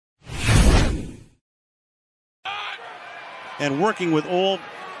and working with all,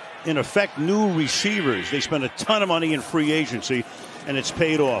 in effect, new receivers. They spent a ton of money in free agency, and it's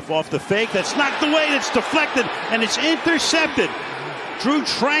paid off. Off the fake, that's knocked away, that's deflected, and it's intercepted. Drew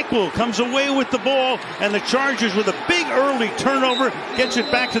Tranquil comes away with the ball, and the Chargers, with a big early turnover, gets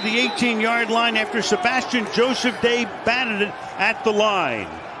it back to the 18-yard line after Sebastian Joseph Day batted it at the line.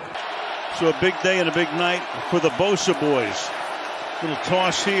 So a big day and a big night for the Bosa boys. Little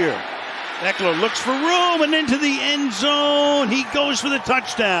toss here. Eckler looks for room and into the end zone. He goes for the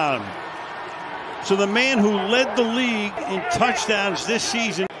touchdown. So the man who led the league in touchdowns this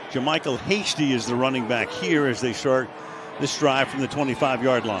season, Jermichael Hasty, is the running back here as they start this drive from the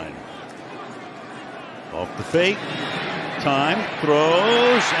 25-yard line. Off the fake. Time.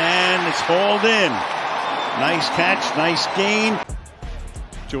 Throws. And it's hauled in. Nice catch. Nice gain.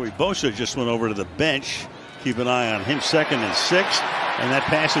 Joey Bosa just went over to the bench. Keep an eye on him. 2nd and 6. And that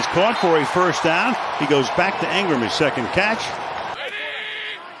pass is caught for a first down. He goes back to Ingram, his second catch.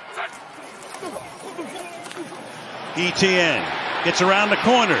 ETN gets around the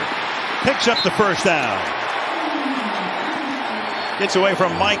corner. Picks up the first down. Gets away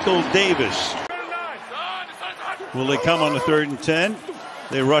from Michael Davis. Will they come on the 3rd and 10?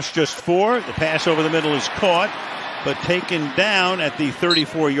 They rush just 4. The pass over the middle is caught, but taken down at the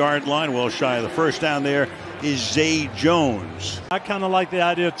 34-yard line. Well shy of the first down there is Zay Jones. I kind of like the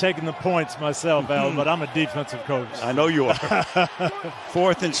idea of taking the points myself, Al, but I'm a defensive coach. I know you are.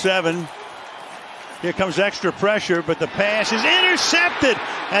 4th and 7. Here comes extra pressure, but the pass is intercepted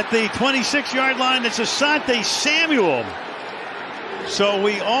at the 26-yard line. It's Asante Samuel. So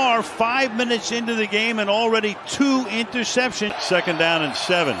we are 5 minutes into the game and already 2 interceptions. 2nd down and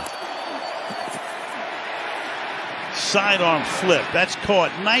 7. Sidearm flip. That's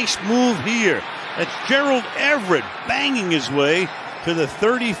caught. Nice move here. That's Gerald Everett banging his way to the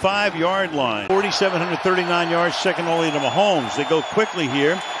 35-yard line. 4,739 yards, second only to Mahomes. They go quickly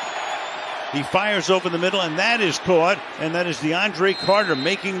here. He fires over the middle, and that is caught. And that is DeAndre Carter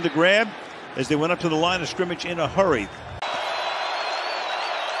making the grab as they went up to the line of scrimmage in a hurry.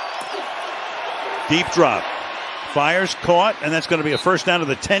 Deep drop. Fires, caught, and that's going to be a first down to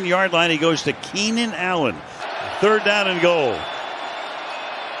the 10-yard line. He goes to Keenan Allen. 3rd down and goal.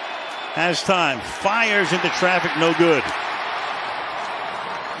 Has time. Fires into traffic. No good.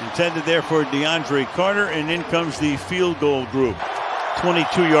 Intended there for DeAndre Carter, and in comes the field goal group.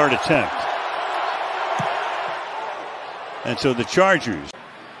 22-yard attempt. And so the Chargers.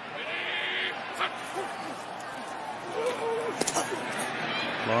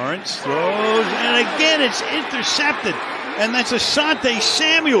 Lawrence throws, and again it's intercepted. And that's Asante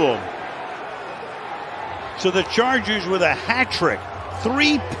Samuel. So the Chargers with a hat trick.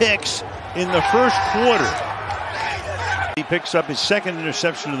 3 picks in the first quarter. He picks up his 2nd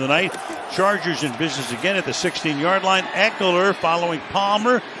interception of the night. Chargers in business again at the 16-yard line. Eckler following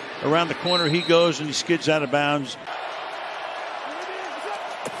Palmer. Around the corner he goes, and he skids out of bounds.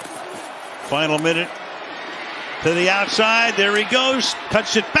 Final minute. To the outside. There he goes.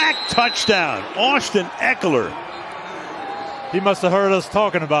 Cuts it back. Touchdown. Austin Eckler. He must have heard us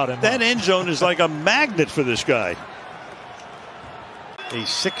talking about him. That end zone is like a magnet for this guy. A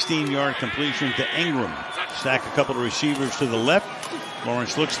 16-yard completion to Ingram. Stack a couple of receivers to the left.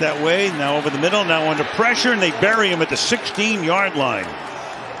 Lawrence looks that way. Now over the middle. Now under pressure, and they bury him at the 16-yard line.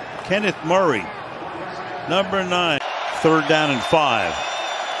 Kenneth Murray, number 9. 3rd down and 5.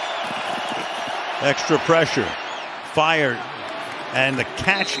 Extra pressure. Fired. And the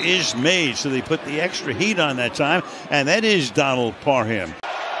catch is made. So they put the extra heat on that time. And that is Donald Parham.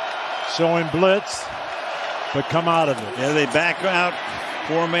 Showing blitz, but come out of it. Yeah, they back out.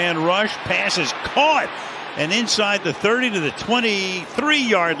 4-man rush. Pass is caught. And inside the 30 to the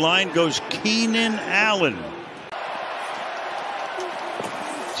 23-yard line goes Keenan Allen.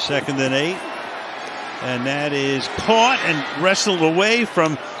 2nd and 8. And that is caught and wrestled away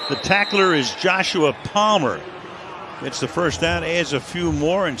from the tackler is Joshua Palmer. Gets the first down, adds a few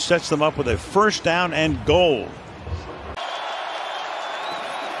more, and sets them up with a first down and goal.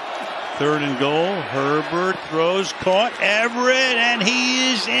 3rd and goal. Herbert throws, caught. Everett, and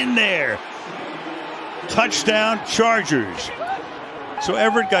he is in there. Touchdown, Chargers. So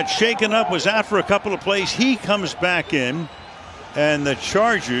Everett got shaken up, was out for a couple of plays. He comes back in, and the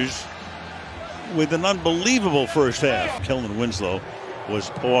Chargers with an unbelievable first half. Kellen Winslow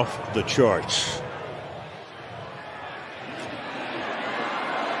was off the charts.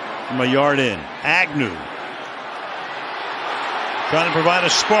 From a yard in, Agnew trying to provide a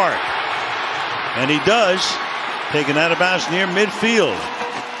spark, and he does. Taken out of bounds near midfield,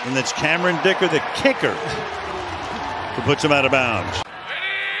 and that's Cameron Dicker, the kicker, who puts him out of bounds.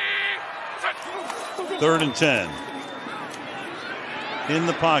 3rd and 10. In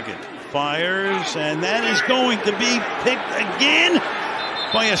the pocket. Fires, and that is going to be picked again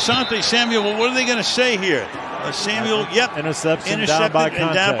by Asante Samuel. Well, what are they going to say here? Samuel, yep. Intercepted down by contact.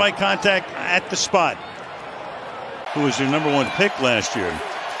 And down by contact at the spot. Who was their #1 pick last year.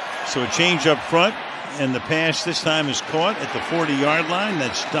 So a change up front, and the pass this time is caught at the 40-yard line.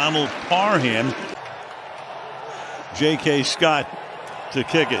 That's Donald Parham. J.K. Scott to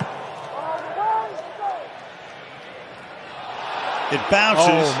kick it. It bounces.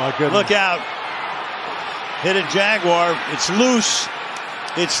 Oh, my goodness. Look out. Hit a Jaguar. It's loose.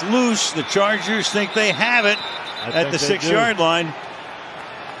 It's loose. The Chargers think they have it at the 6-yard line.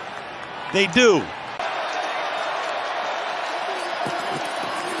 They do.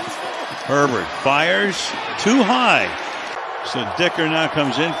 Herbert fires too high. So Dicker now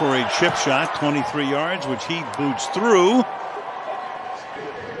comes in for a chip shot, 23 yards, which he boots through.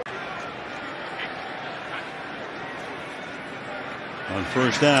 On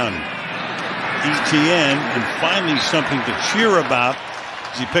first down, ETN, and finally something to cheer about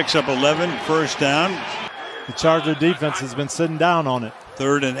as he picks up 11, first down. The Charger defense has been sitting down on it.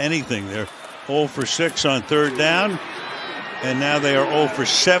 Third and anything. They're 0 for 6 on third down, and now they are 0 for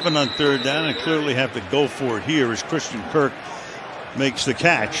 7 on third down and clearly have to go for it here as Christian Kirk makes the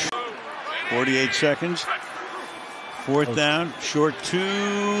catch. 48 seconds. Fourth down, short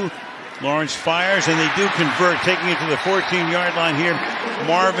 2. Lawrence fires, and they do convert, taking it to the 14-yard line here.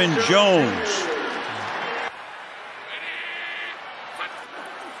 Marvin Jones.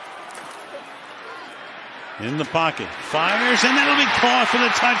 In the pocket. Fires, and that'll be caught for the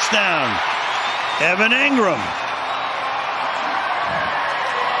touchdown. Evan Ingram.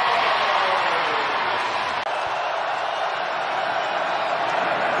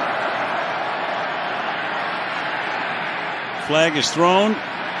 Flag is thrown.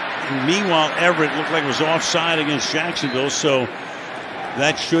 Meanwhile, Everett looked like it was offside against Jacksonville, so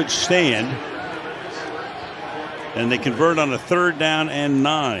that should stand. And they convert on a third down and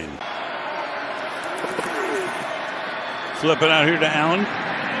 9. Flip it out here to Allen.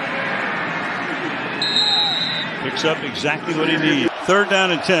 Picks up exactly what he needs. Third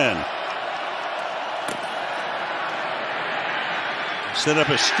down and 10. Set up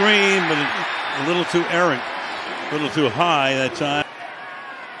a screen, but a little too errant, a little too high that time.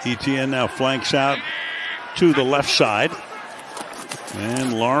 ETN now flanks out to the left side.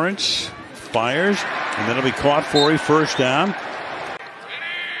 And Lawrence fires, and that'll be caught for a first down.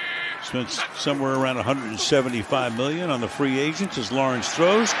 Spent somewhere around $175 million on the free agents as Lawrence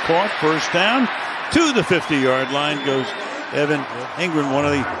throws. Caught, first down. To the 50-yard line goes Evan Ingram, one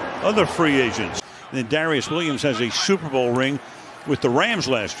of the other free agents. And then Darius Williams has a Super Bowl ring with the Rams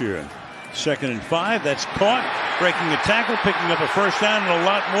last year. 2nd and 5. That's caught. Breaking a tackle, picking up a first down and a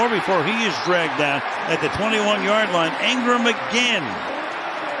lot more before he is dragged down at the 21-yard line. Ingram again.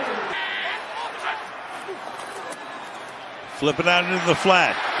 Flip it out into the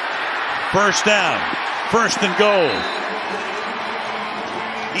flat. First down. First and goal.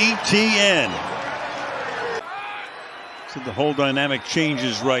 ETN. So the whole dynamic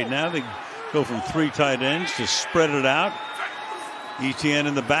changes right now. They go from 3 tight ends to spread it out. ETN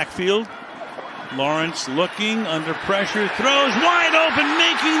in the backfield. Lawrence looking under pressure, throws wide open,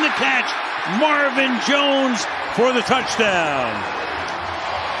 making the catch. Marvin Jones for the touchdown.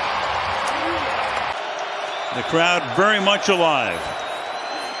 The crowd very much alive.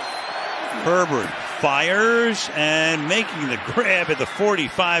 Herbert fires and making the grab at the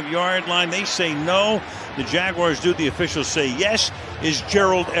 45-yard line. They say no. The Jaguars do. The officials say yes. Is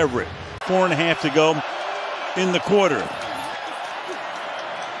Gerald Everett. 4.5 to go in the quarter.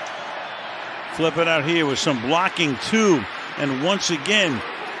 Flip it out here with some blocking too. And once again,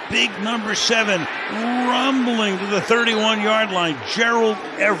 big number 7 rumbling to the 31-yard line. Gerald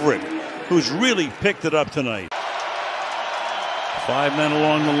Everett, who's really picked it up tonight. 5 men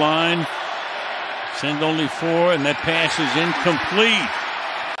along the line. Send only 4, and that pass is incomplete.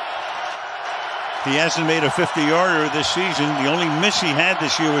 He hasn't made a 50-yarder this season. The only miss he had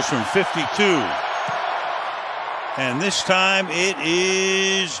this year was from 52. And this time it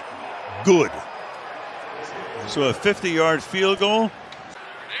is good. So a 50-yard field goal.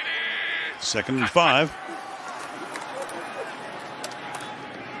 2nd and 5.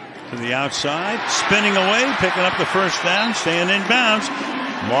 To the outside, spinning away, picking up the first down, staying in bounds.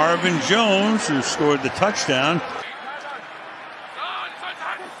 Marvin Jones, who scored the touchdown.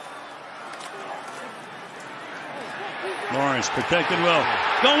 Lawrence protected well.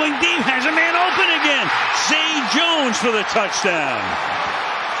 Going deep, has a man open again. Zay Jones for the touchdown.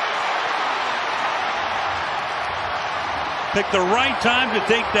 Picked the right time to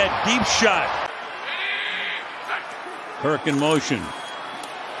take that deep shot. Kirk in motion.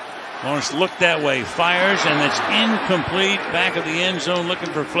 Lawrence looked that way, fires, and it's incomplete. Back of the end zone looking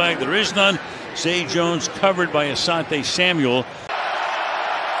for flag. There is none. Zay Jones covered by Asante Samuel.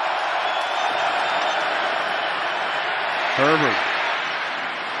 Herbert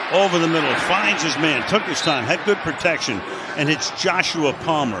over the middle, finds his man, took his time, had good protection, and hits Joshua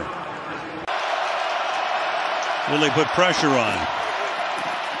Palmer. Will they put pressure on?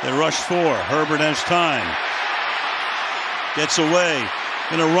 They rush 4. Herbert has time. Gets away.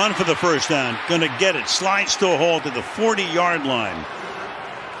 Gonna run for the first down. Gonna get it. Slides to a halt at the 40-yard line.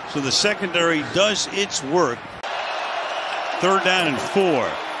 So the secondary does its work. 3rd down and 4.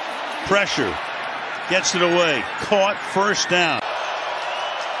 Pressure. Gets it away. Caught. First down.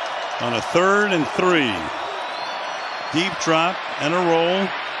 On a 3rd and 3. Deep drop and a roll.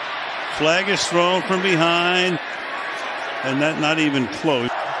 Flag is thrown from behind. And that not even close.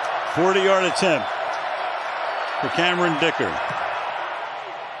 40-yard attempt for Cameron Dicker.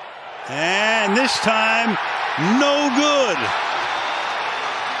 And this time, no good.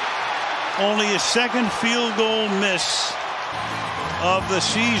 Only his 2nd field goal miss of the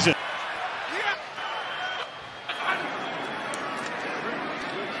season.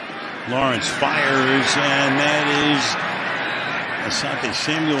 Lawrence fires, and that is Asante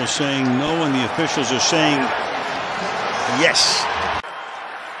Samuel saying no, and the officials are saying yes.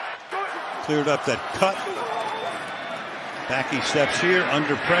 Cleared up that cut. Back he steps here,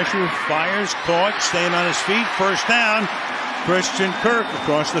 under pressure, fires, caught, staying on his feet, first down. Christian Kirk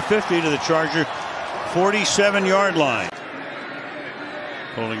across the 50 to the Charger 47-yard line.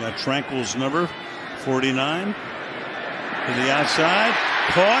 Pulling out Tranquil's number 49 to the outside,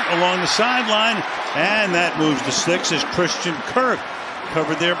 caught along the sideline, and that moves the sticks as Christian Kirk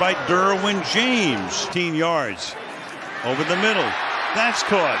covered there by Derwin James. 15 yards over the middle. That's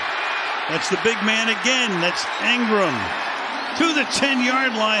caught. That's the big man again. That's Ingram. To the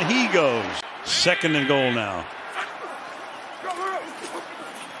 10-yard line he goes. 2nd and goal now.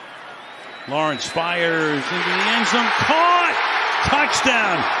 Lawrence fires into the end zone. Caught!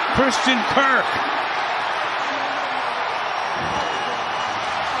 Touchdown! Christian Kirk.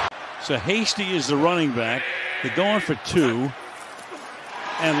 So Hasty is the running back. They're going for 2.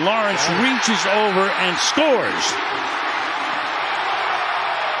 And Lawrence reaches over and scores.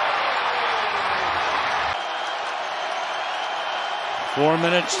 Four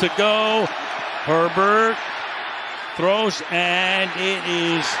minutes to go. Herbert throws, and it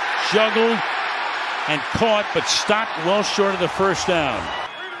is juggled and caught, but stopped well short of the first down.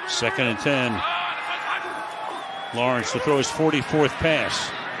 2nd and 10. Lawrence to throw his 44th pass.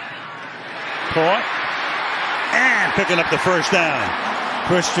 Caught, and picking up the first down.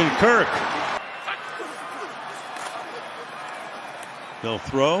 Christian Kirk. They'll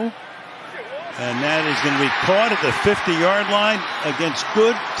throw. And that is going to be caught at the 50-yard line against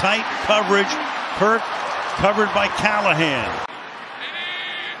good, tight coverage. Kirk covered by Callahan.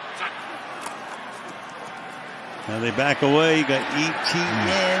 Now they back away. You got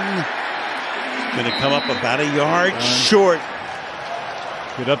ETN. Going to come up about a yard short.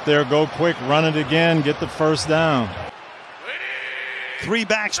 Get up there, go quick, run it again, get the first down. 3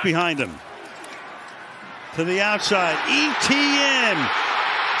 backs behind him. To the outside. ETN.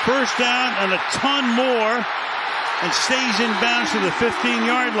 First down and a ton more, and stays in bounds to the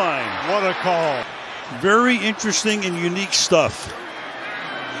 15-yard line. What a call. Very interesting and unique stuff.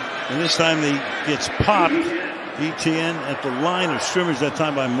 And this time he gets popped. ETN at the line of scrimmage, that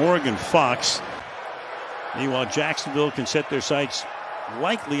time by Morgan Fox. Meanwhile, Jacksonville can set their sights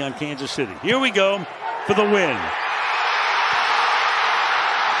likely on Kansas City. Here we go for the win.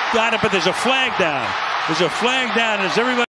 Got it, but there's a flag down. There's a flag down as everybody